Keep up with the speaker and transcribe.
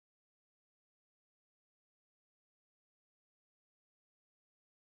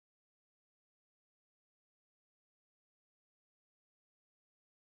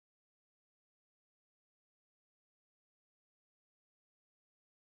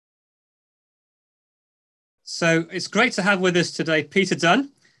So it's great to have with us today Peter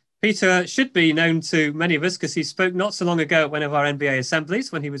Dunn. Peter should be known to many of us because he spoke not so long ago at one of our NBA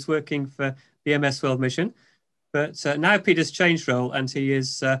assemblies when he was working for the MS World Mission. But now Peter's changed role and he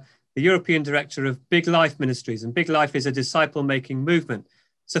is the European Director of Biglife Ministries. And Biglife is a disciple-making movement.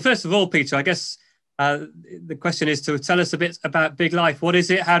 So first of all, Peter, I guess the question is to tell us a bit about Biglife. What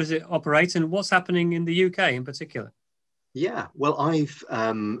is it? How does it operate? And what's happening in the UK in particular? Yeah, well, I've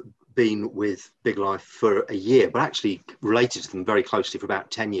been with Big Life for a year, but actually related to them very closely for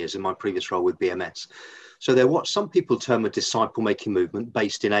about 10 years in my previous role with BMS. So they're what some people term a disciple-making movement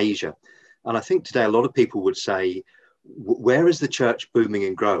based in Asia. And I think today a lot of people would say, where is the church booming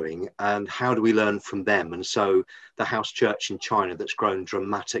and growing, and how do we learn from them? And so the house church in China that's grown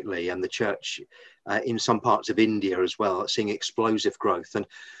dramatically, and the church in some parts of India as well, seeing explosive growth. And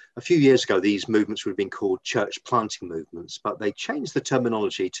a few years ago, these movements would have been called church planting movements, but they changed the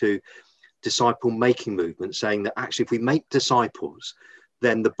terminology to disciple making movements, saying that actually if we make disciples,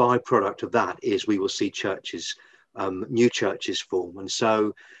 then the byproduct of that is we will see churches, new churches form. And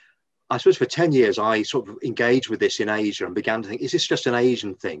so I suppose for 10 years, I sort of engaged with this in Asia and began to think, is this just an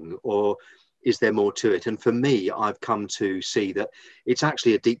Asian thing, or is there more to it? And for me, I've come to see that it's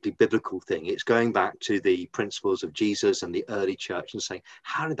actually a deeply biblical thing. It's going back to the principles of Jesus and the early church and saying,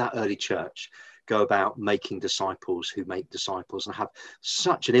 how did that early church go about making disciples who make disciples and have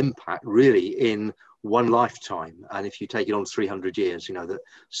such an impact really in one lifetime? And if you take it on 300 years, you know, that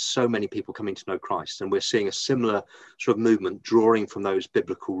so many people coming to know Christ, and we're seeing a similar sort of movement drawing from those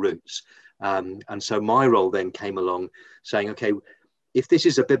biblical roots. And so my role then came along saying, okay, if this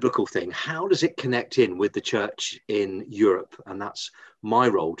is a biblical thing, how does it connect in with the church in Europe? And that's my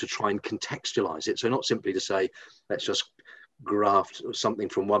role, to try and contextualize it. So not simply to say, let's just graft something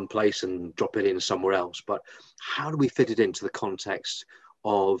from one place and drop it in somewhere else, but how do we fit it into the context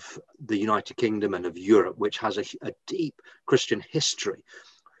of the United Kingdom and of Europe, which has a deep Christian history?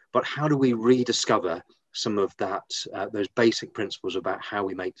 But how do we rediscover some of that, those basic principles about how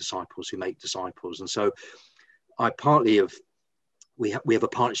we make disciples who make disciples? And so I partly have we have a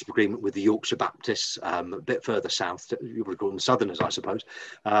partnership agreement with the Yorkshire Baptists, a bit further south, you would call them Southerners, I suppose.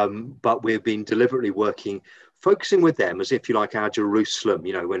 But we've been deliberately working, focusing with them as if you like our Jerusalem,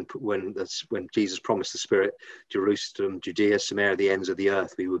 you know, when Jesus promised the Spirit, Jerusalem, Judea, Samaria, the ends of the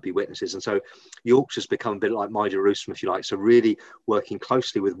earth, we would be witnesses. And so Yorkshire's become a bit like my Jerusalem, if you like. So really working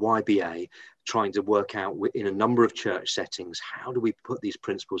closely with YBA, trying to work out in a number of church settings, how do we put these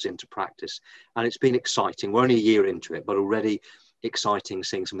principles into practice? And it's been exciting. We're only a year into it, but already exciting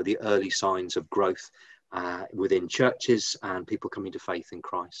seeing some of the early signs of growth within churches and people coming to faith in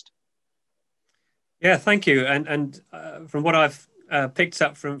Christ. Yeah, thank you. And from what I've picked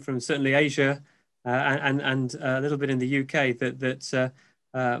up from certainly Asia and a little bit in the UK, that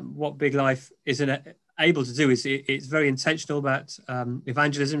what Big Life is able to do is it's very intentional about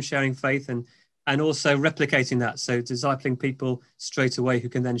evangelism, sharing faith, and also replicating that. So discipling people straight away who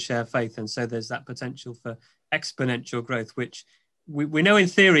can then share faith. And so there's that potential for exponential growth, which we know in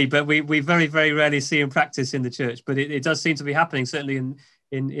theory, but we very, very rarely see in practice in the church. But it does seem to be happening, certainly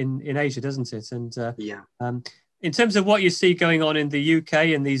in Asia, doesn't it? And yeah. In terms of what you see going on in the UK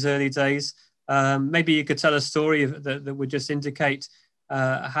in these early days, maybe you could tell a story that would just indicate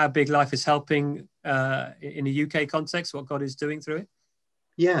how Big Life is helping in a UK context, what God is doing through it.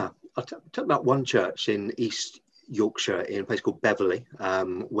 Yeah, I'll talk about one church in East Yorkshire in a place called Beverley,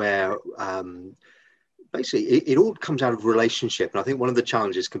 where basically it all comes out of relationship. And I think one of the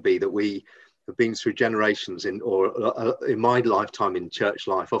challenges can be that we have been through generations in my lifetime in church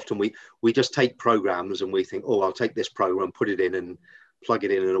life. Often we just take programs and we think, oh, I'll take this program, put it in and plug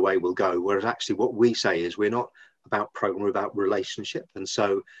it in and away we'll go. Whereas actually what we say is we're not about program, we're about relationship. And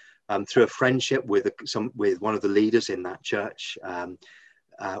so through a friendship with one of the leaders in that church,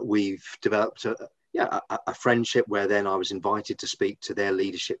 we've developed a friendship where then I was invited to speak to their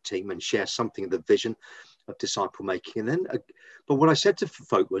leadership team and share something of the vision of disciple making. And then, but what I said to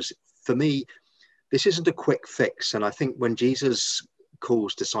folk was, for me, this isn't a quick fix. And I think when Jesus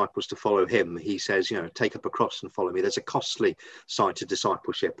calls disciples to follow him, he says, you know, take up a cross and follow me. There's a costly side to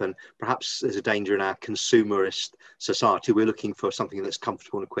discipleship. And perhaps there's a danger in our consumerist society. We're looking for something that's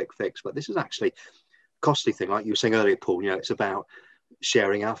comfortable and a quick fix. But this is actually a costly thing. Like you were saying earlier, Paul, you know, it's about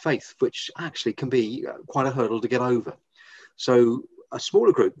sharing our faith, which actually can be quite a hurdle to get over. So a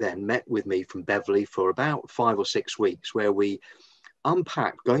smaller group then met with me from Beverley for about 5 or 6 weeks, where we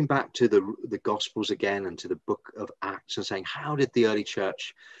unpacked, going back to the Gospels again and to the book of Acts, and saying, how did the early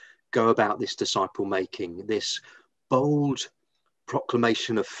church go about this disciple making, this bold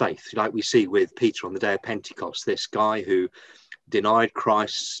proclamation of faith, like we see with Peter on the day of Pentecost, this guy who denied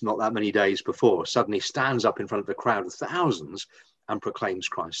Christ not that many days before, suddenly stands up in front of a crowd of thousands and proclaims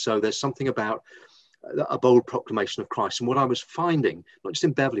Christ. So there's something about a bold proclamation of Christ. And what I was finding, not just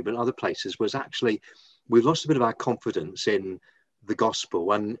in Beverley, but in other places, was actually we've lost a bit of our confidence in the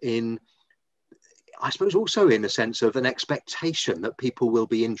gospel, and in, I suppose, also in a sense of an expectation that people will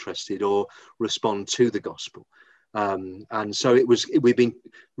be interested or respond to the gospel. And so we've been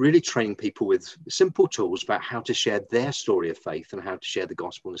really training people with simple tools about how to share their story of faith and how to share the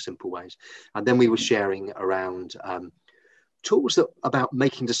gospel in simple ways. And then we were sharing around tools about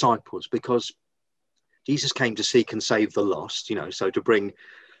making disciples, because Jesus came to seek and save the lost, so to bring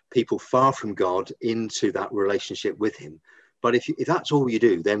people far from God into that relationship with him. But if that's all you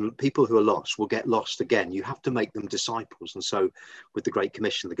do, then people who are lost will get lost again. You have to make them disciples. And so with the Great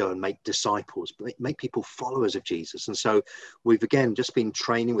Commission to go and make disciples, make people followers of Jesus. And so we've, again, just been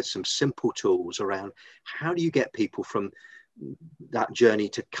training with some simple tools around how do you get people from that journey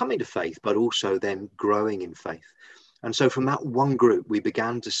to coming to faith, but also then growing in faith. And so from that one group, we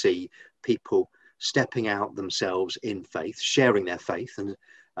began to see people stepping out themselves in faith, sharing their faith. And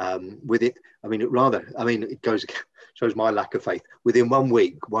with it, it shows my lack of faith. Within 1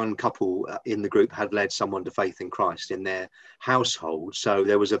 week, one couple in the group had led someone to faith in Christ in their household. So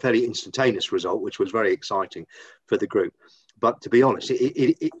there was a very instantaneous result, which was very exciting for the group. But to be honest,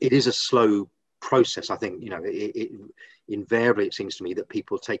 it is a slow process. I think, invariably it seems to me that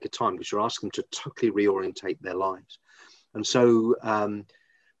people take a time because you're asking them to totally reorientate their lives. And so,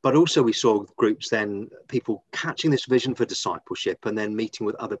 but also we saw groups then, people catching this vision for discipleship and then meeting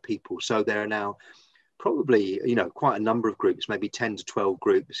with other people. So there are now probably, quite a number of groups, maybe 10 to 12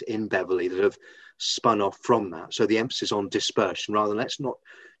 groups in Beverley that have spun off from that. So the emphasis on dispersion, rather than let's not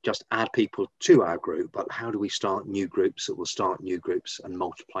just add people to our group, but how do we start new groups that will start new groups and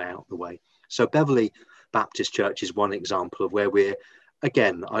multiply out the way. So Beverley Baptist Church is one example of where we're,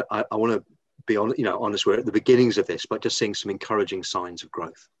 again, I want to be honest, we're at the beginnings of this, but just seeing some encouraging signs of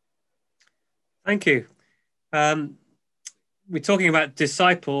growth. Thank you. We're talking about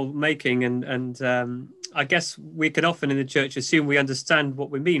disciple making, and I guess we can often in the church assume we understand what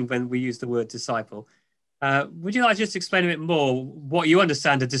we mean when we use the word disciple. Would you like to just explain a bit more what you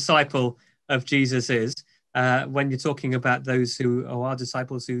understand a disciple of Jesus is when you're talking about those who are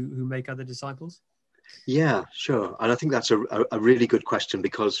disciples who make other disciples? Yeah, sure. And I think that's a really good question,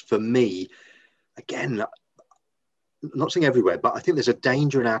 because for me, again, not saying everywhere, but I think there's a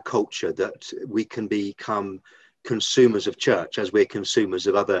danger in our culture that we can become consumers of church as we're consumers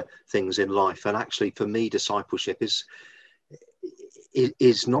of other things in life. And actually, for me, discipleship is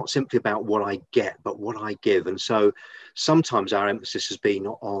not simply about what I get, but what I give. And so sometimes our emphasis has been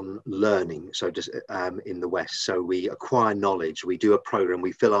on learning. So just in the West, so we acquire knowledge, we do a program,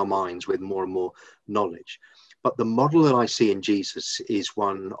 we fill our minds with more and more knowledge. But the model that I see in Jesus is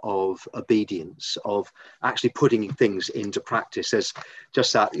one of obedience, of actually putting things into practice. There's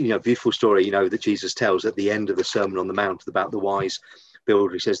just that, beautiful story, that Jesus tells at the end of the Sermon on the Mount about the wise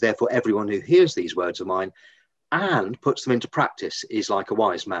builder. He says, therefore, everyone who hears these words of mine and puts them into practice is like a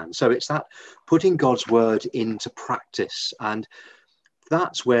wise man. So it's that putting God's word into practice. And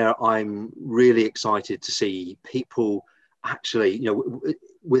that's where I'm really excited to see people actually,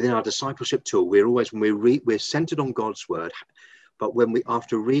 within our discipleship tool, we're centered on God's word. But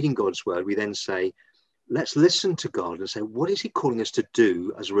after reading God's word, we then say, let's listen to God and say, what is he calling us to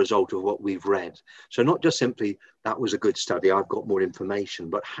do as a result of what we've read? So not just simply, that was a good study, I've got more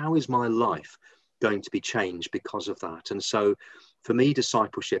information, but how is my life going to be changed because of that? And so for me,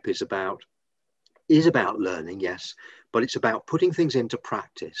 discipleship is about learning, yes, but it's about putting things into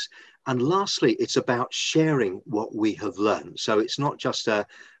practice. And lastly, it's about sharing what we have learned. So it's not just an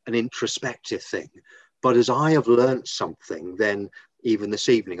introspective thing, but as I have learned something, then even this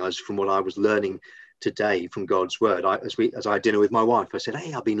evening, from what I was learning today from God's word, as I had dinner with my wife, I said,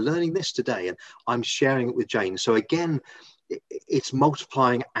 hey, I've been learning this today and I'm sharing it with Jane. So again, it's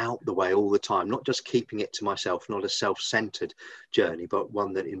multiplying out the way all the time, not just keeping it to myself, not a self-centered journey, but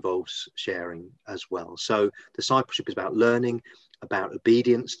one that involves sharing as well. So discipleship is about learning, about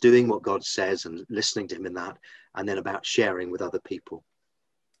obedience, doing what God says and listening to him in that, and then about sharing with other people.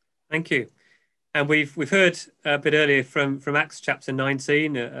 Thank you. And we've heard a bit earlier from Acts chapter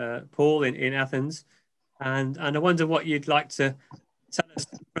 19, Paul in Athens, and I wonder what you'd like to tell us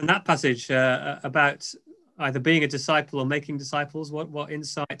from that passage about either being a disciple or making disciples. What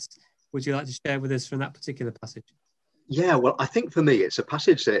insights would you like to share with us from that particular passage? Yeah, well, I think for me, it's a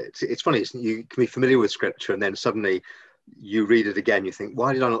passage that it's funny. You can be familiar with scripture and then suddenly you read it again, you think,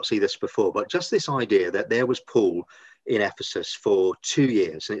 why did I not see this before? But just this idea that there was Paul in Ephesus for 2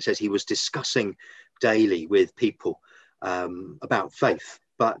 years, and it says he was discussing daily with people about faith.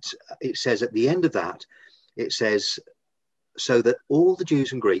 But it says at the end of that, it says, so that all the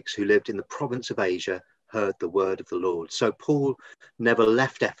Jews and Greeks who lived in the province of Asia heard the word of the Lord. So Paul never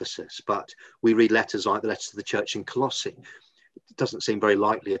left Ephesus, but we read letters like the letters to the church in Colossae. It doesn't seem very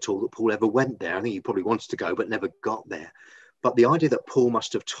likely at all that Paul ever went there. I think he probably wanted to go, but never got there. But the idea that Paul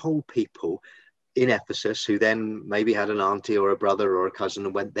must have told people in Ephesus, who then maybe had an auntie or a brother or a cousin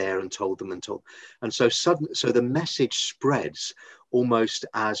and went there and told them and told. And so the message spreads almost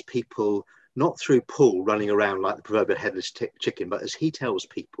as people, not through Paul running around like the proverbial headless chicken, but as he tells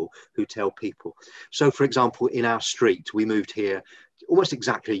people who tell people. So, for example, in our street, we moved here almost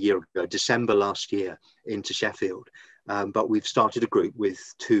exactly a year ago, December last year, into Sheffield. But we've started a group with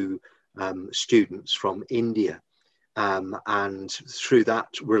two students from India. And through that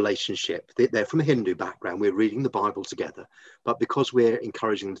relationship, they're from a Hindu background, we're reading the Bible together, but because we're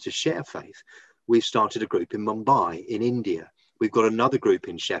encouraging them to share faith, we've started a group in Mumbai in India. We've got another group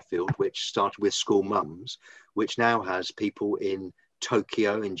in Sheffield, which started with school mums, which now has people in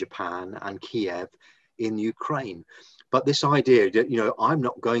Tokyo in Japan and Kiev in Ukraine. But this idea that, you know, I'm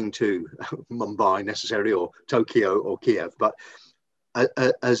not going to Mumbai necessarily, or Tokyo or Kiev, but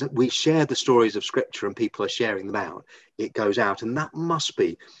as we share the stories of scripture and people are sharing them out, it goes out. And that must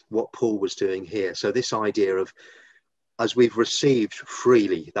be what Paul was doing here. So this idea of, as we've received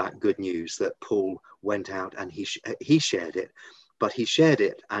freely that good news, that Paul went out and he shared it, but he shared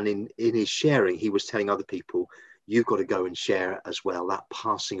it, and in his sharing he was telling other people, you've got to go and share as well, that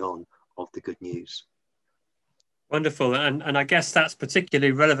passing on of the good news. Wonderful. And I guess that's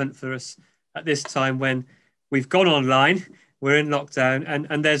particularly relevant for us at this time when we've gone online, we're in lockdown,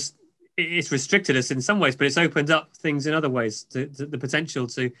 and it's restricted us in some ways, but it's opened up things in other ways, to the potential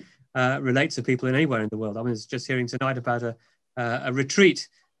to relate to people in anywhere in the world. I was just hearing tonight about a retreat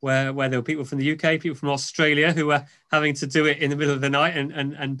where there were people from the UK, people from Australia who were having to do it in the middle of the night,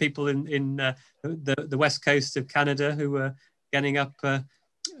 and people in the west coast of Canada who were getting up to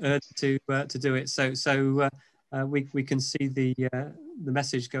do it. So we can see the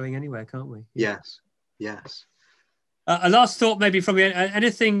message going anywhere, can't we? Yeah. Yes. A last thought, maybe from you.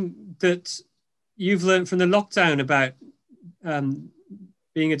 Anything that you've learned from the lockdown about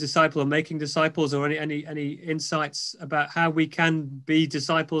being a disciple or making disciples, or any insights about how we can be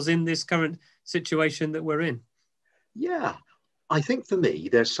disciples in this current situation that we're in? Yeah, I think for me,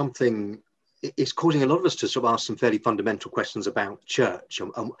 there's something. It's causing a lot of us to sort of ask some fairly fundamental questions about church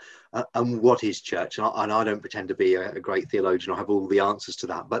and what is church. And I don't pretend to be a great theologian or have all the answers to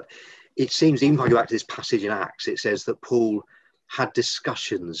that, but it seems, even if I go back to this passage in Acts, it says that Paul had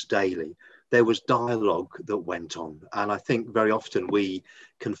discussions daily. There was dialogue that went on. And I think very often we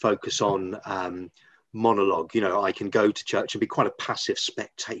can focus on monologue. You know, I can go to church and be quite a passive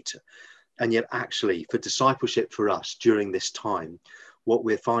spectator. And yet actually for discipleship for us during this time, what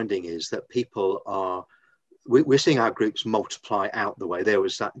we're finding is that we're seeing our groups multiply out the way. There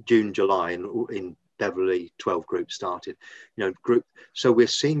was that June, July in Beverley, 12 groups started, so we're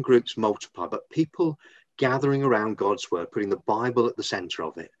seeing groups multiply, but people gathering around God's word, putting the Bible at the center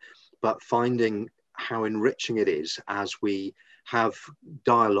of it, but finding how enriching it is as we have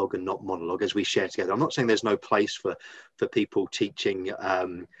dialogue and not monologue, as we share together. I'm not saying there's no place for people teaching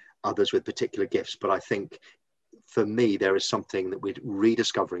others with particular gifts, but I think for me, there is something that we're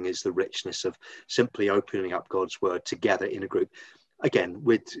rediscovering is the richness of simply opening up God's word together in a group. Again,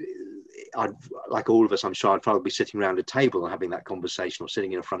 like all of us, I'm sure I'd probably be sitting around a table and having that conversation, or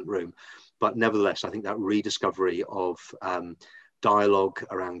sitting in a front room. But nevertheless, I think that rediscovery of dialogue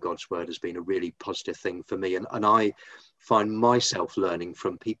around God's word has been a really positive thing for me. And I find myself learning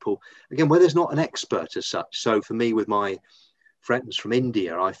from people, again, where there's not an expert as such. So for me, with my friends from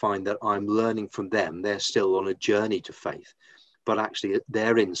India, I find that I'm learning from them. They're still on a journey to faith, but actually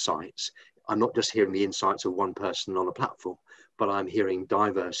their insights, I'm not just hearing the insights of one person on a platform, but I'm hearing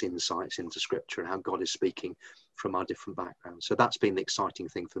diverse insights into scripture and how God is speaking from our different backgrounds. So that's been the exciting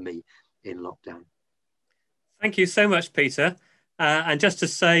thing for me in lockdown. Thank you so much, Peter. And just to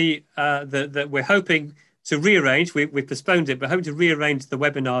say that we're hoping to rearrange, we've postponed it, but hoping to rearrange the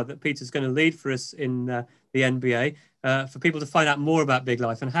webinar that Peter's going to lead for us in the NBA for people to find out more about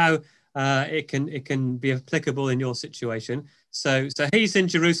Biglife and how it can be applicable in your situation. So he's in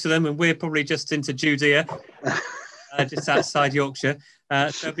Jerusalem and we're probably just into Judea, just outside Yorkshire.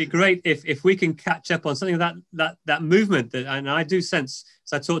 So it'd be great if we can catch up on something of that movement. And I do sense,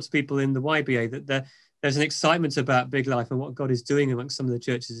 as I talk to people in the YBA, that there's an excitement about Biglife and what God is doing amongst some of the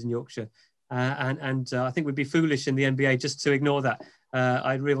churches in Yorkshire. And I think we'd be foolish in the NBA just to ignore that.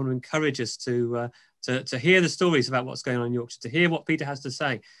 I really want to encourage us to hear the stories about what's going on in Yorkshire, to hear what Peter has to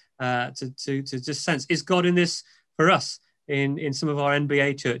say, to just sense, is God in this for us in some of our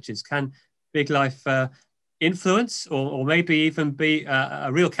NBA churches? Can Big Life influence or maybe even be a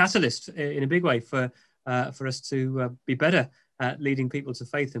real catalyst in a big way for us to be better at leading people to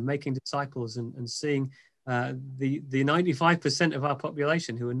faith and making disciples and seeing the 95% of our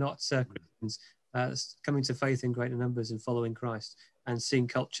population who are not Christians coming to faith in greater numbers and following Christ and seeing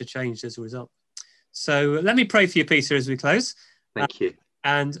culture changed as a result. So let me pray for you, Peter, as we close. Thank you.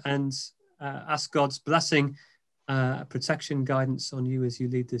 And ask God's blessing, protection, guidance on you as you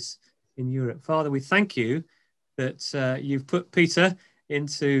lead this in Europe. Father, we thank you that you've put Peter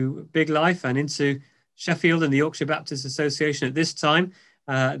into Big Life and into Sheffield and the Yorkshire Baptist Association at this time,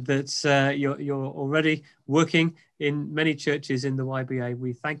 that you're already working in many churches in the YBA.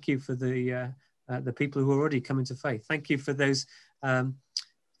 We thank you for the people who are already coming to faith. Thank you for those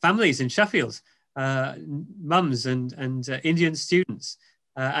families in Sheffield, mums and Indian students,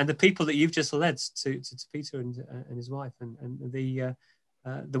 and the people that you've just led to Peter and his wife, and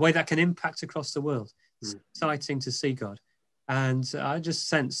the way that can impact across the world. It's exciting to see, God. And I just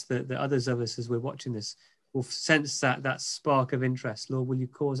sense that others of us, as we're watching this, will sense that spark of interest. Lord, will you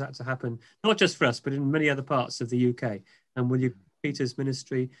cause that to happen, not just for us, but in many other parts of the UK? And will you, Peter's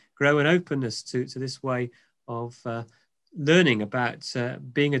ministry, grow an openness to this way of learning about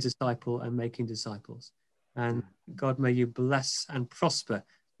being a disciple and making disciples. And God, may you bless and prosper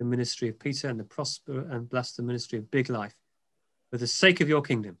the ministry of Peter and prosper and bless the ministry of Big Life for the sake of your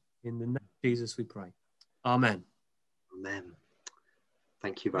kingdom. In the name of Jesus we pray. Amen. Amen.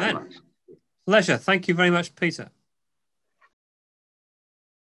 Thank you very much. Pleasure. Thank you very much, Peter.